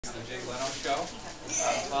On the Jay Leno Show.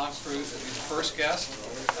 Tom Cruise will be the first guest,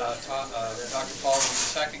 Dr. Paul will be the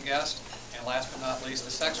second guest, and last but not least, the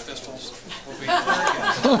Sex Pistols will be the third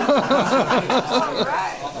guest. On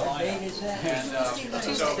the lineup. And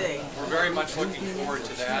so we're very much looking forward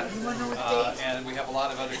to that, and we have a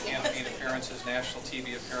lot of other campaign appearances, national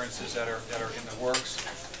TV appearances that are in the works.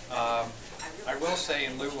 I will say,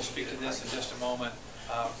 and Lou will speak to this in just a moment,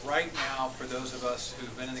 right now, for those of us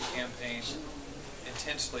who've been in the campaign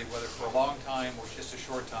intensely, whether for a long time or just a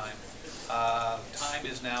short time, time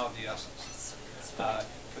is now of the essence.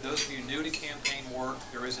 For those of you new to campaign work,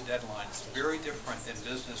 there is a deadline. It's very different than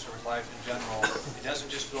business or life in general. It doesn't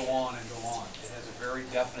just go on and go on. It has a very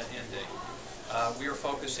definite end date. We are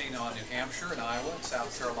focusing on New Hampshire and Iowa and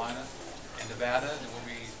South Carolina and Nevada, and we'll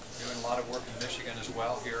be doing a lot of work in Michigan as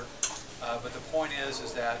well here. But the point is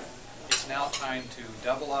that it's now time to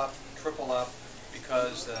double up, triple up,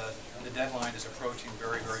 because the deadline is approaching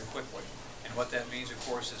very, very quickly. And what that means, of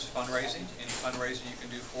course, is fundraising. Any fundraising you can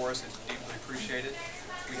do for us is deeply appreciated.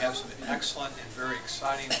 We have some excellent and very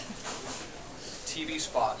exciting TV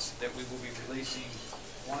spots that we will be releasing.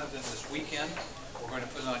 One of them this weekend. We're going to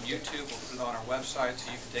put it on YouTube. We'll put it on our website so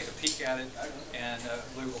you can take a peek at it. And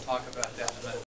Lou will talk about that in a minute.